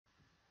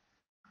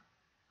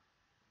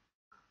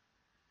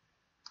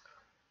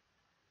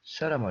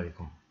Salam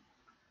alaikum.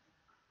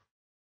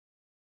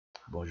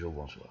 Bonjour,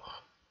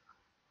 bonsoir.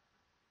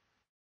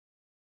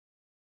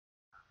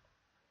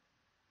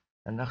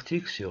 Un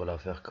article sur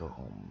l'affaire que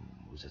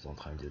vous êtes en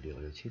train de lire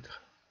le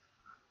titre.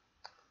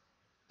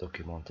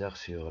 Documentaire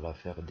sur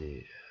l'affaire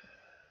des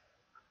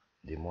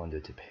moines de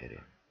Tebhiri.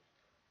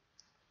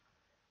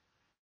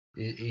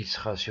 Et il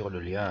sera sur le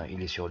lien,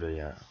 il est sur le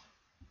lien.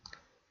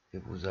 Et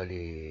vous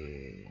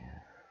allez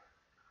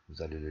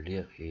le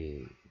lire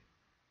et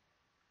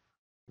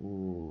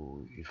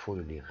il faut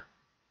le lire.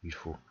 Il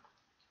faut.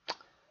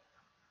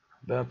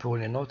 Ben pour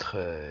les nôtres,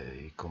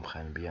 ils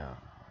comprennent bien.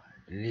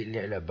 اللي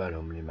على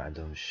بالهم اللي ما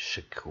عندهمش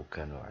شك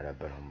وكانوا على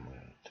بالهم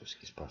tout ce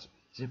qui se passe.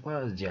 C'est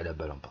pas dit على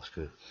بالهم parce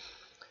que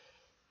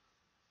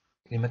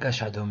اللي ما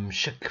كانش عندهم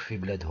شك في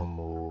بلادهم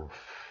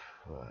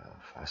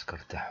وفي عسكر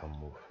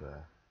تاعهم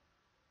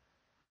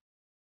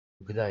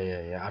وكذا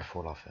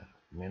يعرفوا لافير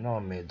مي نو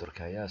مي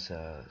دركايا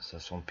سا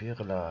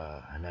سومبيغ لا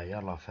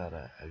هنايا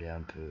لافير elle est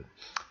un peu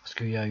parce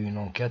qu'il y a une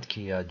enquête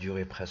qui a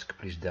duré presque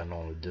plus d'un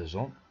an ou 2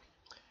 ans.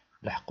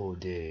 لحقوا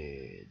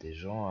des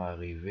gens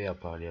arrivés à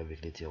parler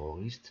avec les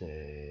terroristes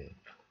et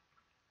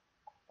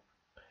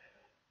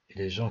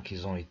les gens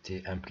qui ont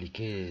été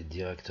impliqués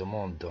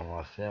directement dans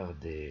l'affaire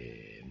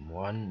des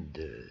moines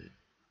de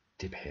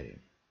Tebhiri.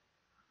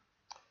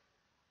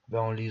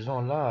 Ben, en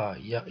lisant là,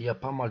 il y a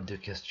pas mal de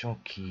questions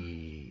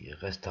qui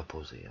restent à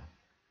poser.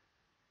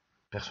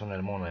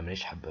 Personnellement, on aimerait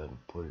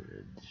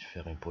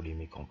faire une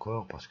polémique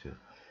encore parce que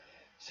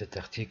cet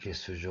article et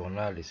ce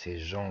journal et ces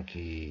gens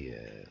qui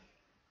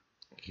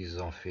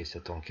ont fait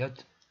cette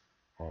enquête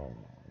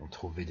ont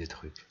trouvé des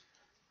trucs.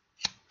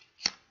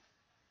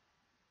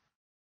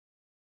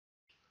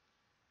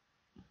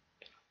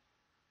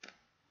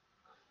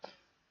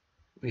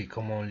 Oui,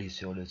 comme on lit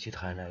sur le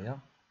titre Anaya,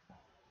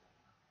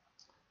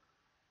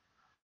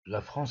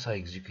 la France a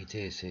exécuté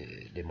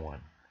les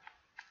moines.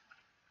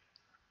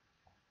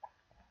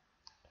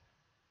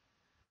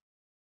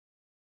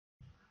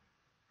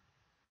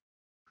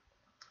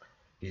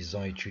 Ils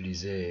ont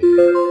utilisé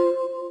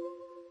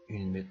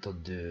une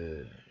méthode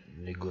de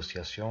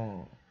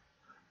négociation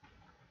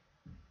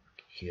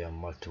qui a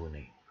mal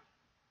tourné.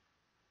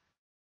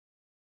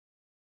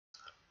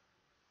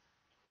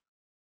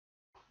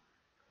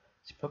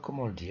 Je sais pas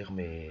comment le dire,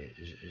 mais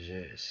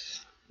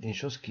une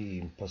chose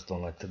qui me passe dans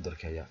la tête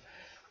d'Arkaya.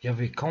 Il y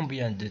avait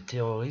combien de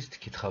terroristes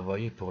qui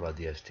travaillaient pour la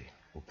DST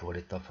ou pour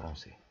l'État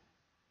français?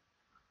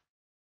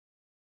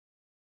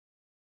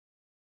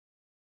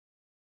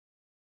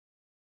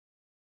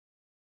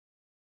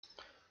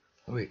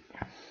 Oui,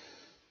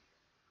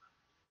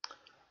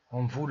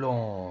 en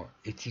voulant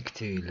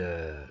étiqueter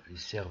les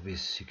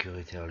services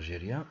sécuritaires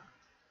algériens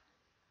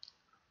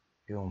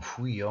et en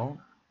fouillant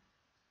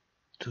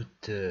tout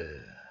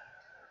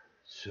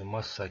ce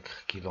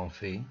massacre qu'ils ont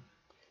fait,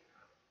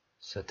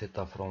 cet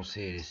État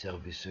français et les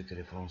services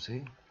secrets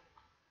français,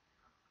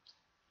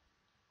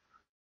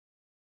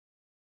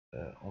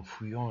 en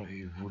fouillant,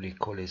 ils voulaient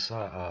coller ça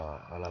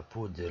à la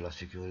peau de la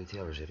sécurité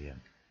algérienne.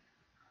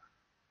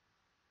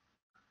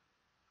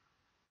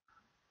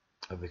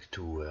 Avec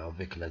tout,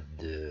 avec l'aide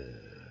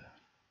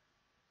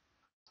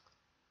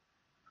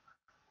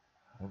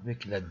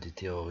des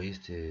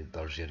terroristes et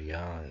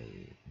d'Algériens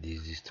et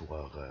des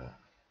histoires,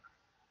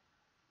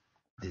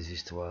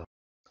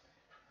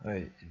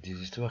 ouais,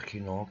 des histoires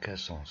qui n'ont aucun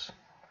sens.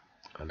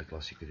 Avec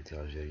la sécurité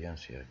algérienne,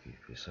 c'est elle qui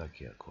fait ça,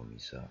 qui a commis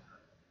ça.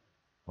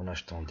 En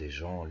achetant des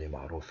gens, les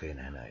maroufins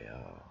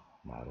هنايا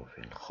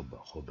معروفين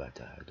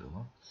خبات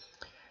هادوما.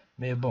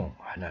 Mais bon,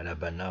 حنا على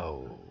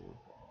بالنا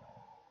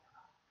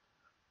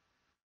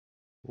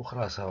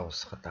وخلاص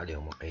سقط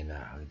عليهم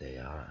القناع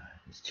هكذايا.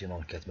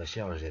 ستينون كانت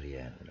ماشي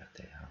الجيريان ولا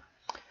هكذايا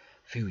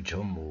في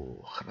وجههم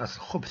وخلاص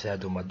الخبث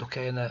هادوما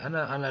دوكا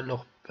انا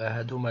لو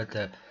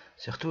هادوما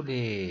سيرتو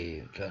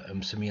لي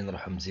مسميين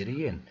روحهم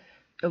مزيريين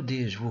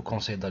اودي جو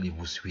كونساي دالي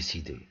فو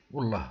سويسيدي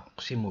والله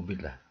اقسم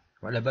بالله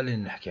وعلى بالي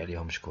نحكي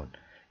عليهم شكون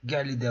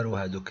كاع اللي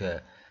داروا هادوك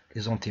لي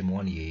زون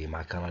تيمونيي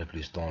مع كانال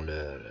بليس دون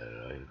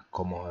لو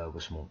كومون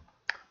اسمو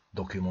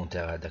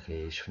دوكيومونتير هذاك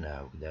اللي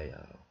شفناه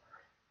وكدايا.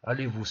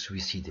 Allez vous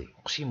suicider.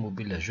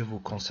 Je vous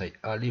conseille,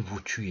 allez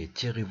vous tuer,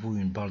 tirez-vous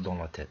une balle dans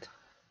la tête.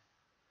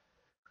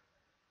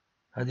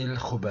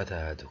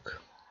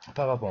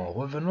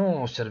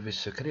 Revenons au service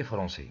secret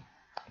français.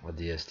 La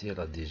DST,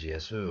 la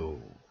DGSE,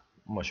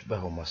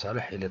 مشبههم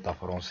مصالح اللي طا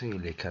فرنسي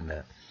اللي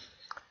كان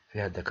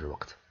في هذاك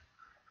الوقت.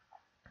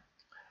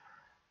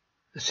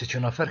 C'est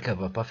une affaire qui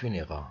va pas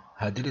finir.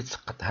 هذه اللي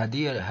تسقط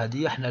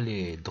هذه احنا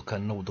اللي دوكا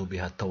نوضوا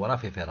بها الثورة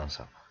في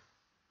فرنسا.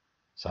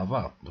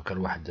 صافا دوكا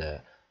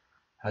الواحد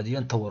هذه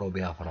نطوروا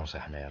بها فرنسا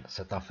حنايا.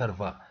 Cette affaire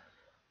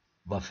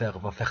va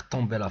faire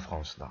tomber la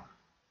France là.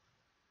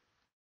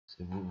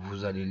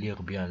 Vous allez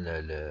lire bien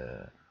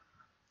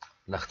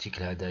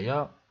l'article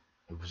Hadaya,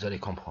 vous allez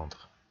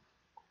comprendre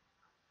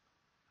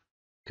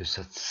que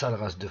cette sale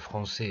race de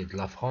Français de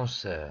la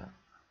France,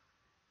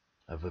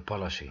 elle veut pas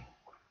lâcher.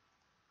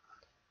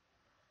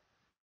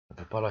 Elle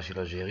veut pas lâcher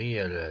l'Algérie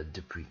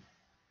depuis.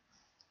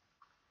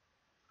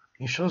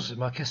 Une chose,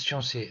 ma question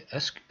c'est,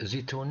 est-ce que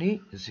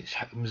Zitouni,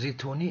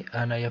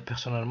 Anaya,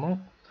 personnellement,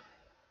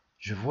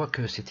 je vois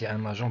que c'était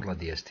un agent de la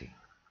DST.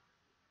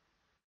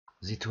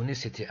 Zitouni,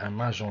 c'était un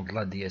agent de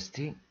la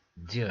DST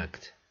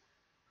direct.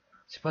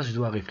 Je sais pas si je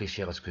dois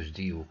réfléchir à ce que je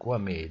dis ou quoi,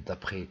 mais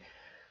d'après.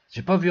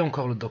 J'ai pas vu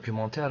encore le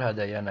documentaire,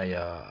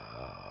 Anaya,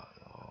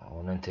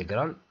 en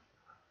intégral.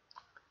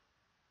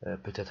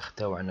 Peut-être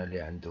تاوعنا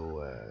اللي عنده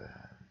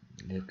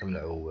اللي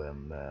طلعوا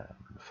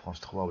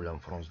France 3 ولا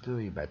France 2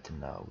 يبعث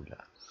لنا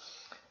ولا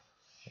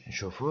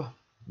نشوفوه.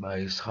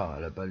 Il sera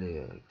là-bas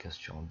les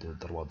questions de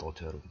droit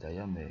d'auteur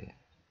وكدايا, mais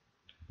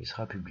il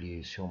sera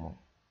publié sûrement.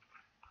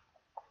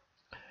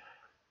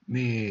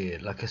 Mais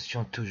la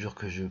question toujours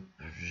que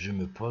je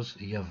me pose,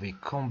 il y avait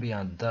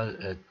combien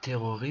de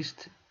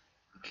terroristes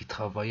qui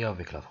travaillaient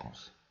avec la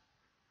France?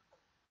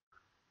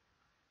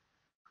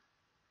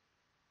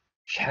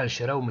 شحال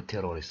شراو من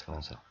التيروريست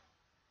فرنسا؟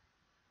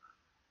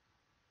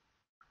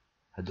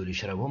 هادو اللي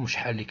شراوهم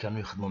شحال اللي كانوا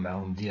يخدموا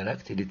معاهم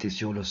ديريكت, il était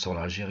sur le sol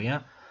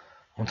algérien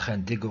en train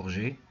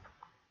d'égorger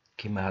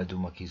كيما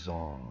هادوما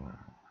كيزون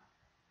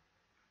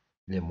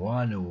les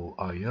moines ou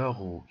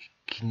ailleurs ou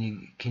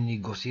qui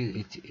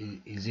négociaient,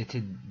 ils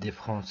étaient des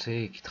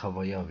Français qui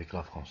travaillaient avec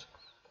la France.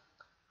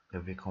 Il y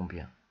avait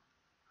combien?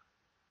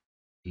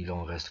 Il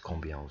en reste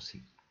combien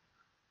aussi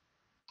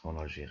en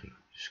Algérie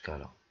jusqu'à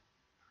là?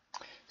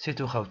 C'est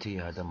tout, Khawti,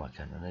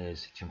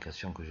 c'est une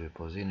question que je vais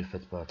poser. Ne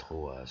faites pas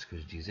trop ce que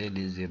je disais.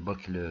 Lisez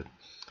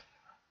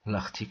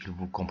l'article,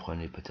 vous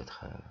comprenez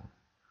peut-être.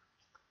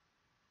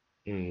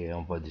 Et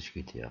on va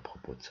discuter à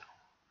propos de ça.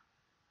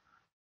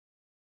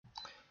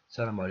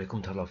 السلام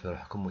عليكم, تهلاو في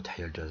روحكم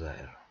وتحيا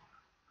الجزائر.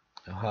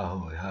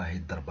 ها هي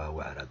الضربة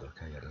واعرة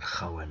دوكا يا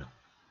الخونة.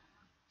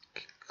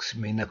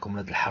 سميناكم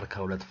ولاد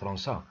الحركة ولاد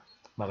فرنسا,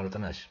 ما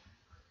غلطناش.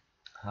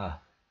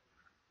 ها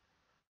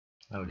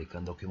هاوليك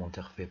un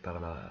documentaire fait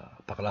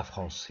par la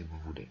France si vous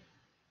voulez.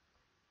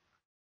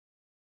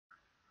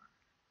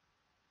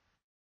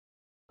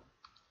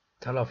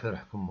 تهلاو في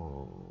روحكم